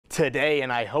today,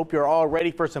 and I hope you're all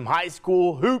ready for some high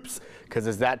school hoops because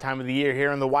it's that time of the year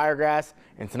here in the Wiregrass.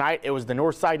 And tonight it was the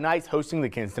Northside Knights hosting the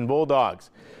Kinston Bulldogs.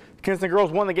 The Kinston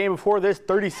girls won the game before this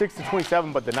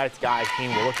 36-27, but the Knights guys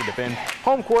team will look to defend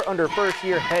home court under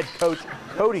first-year head coach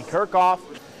Cody Kirkhoff.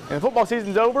 And the football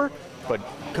season's over, but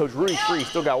Coach Rudy Free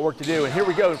still got work to do. And here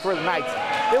we go for the Knights.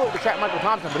 They look to trap Michael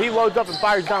Thompson, but he loads up and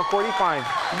fires down court. He finds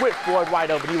Whit Floyd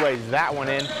wide open. He lays that one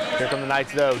in. Here come the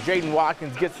Knights, though. Jaden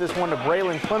Watkins gets this one to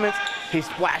Braylon Clements. He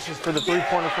splashes for the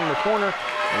three-pointer from the corner.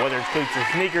 And whether it's cleats or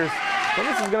sneakers, well,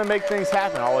 this is going to make things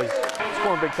happen. Always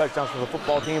scoring big touchdowns for the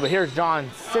football team. But here's John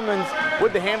Simmons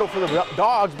with the handle for the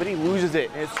Dogs, but he loses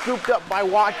it. And it's scooped up by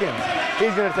Watkins.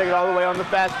 He's going to take it all the way on the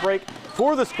fast break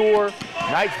for the score.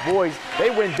 Knights boys, they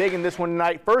win big in this one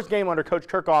tonight. First game under Coach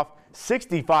Kirkhoff,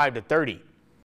 65-30.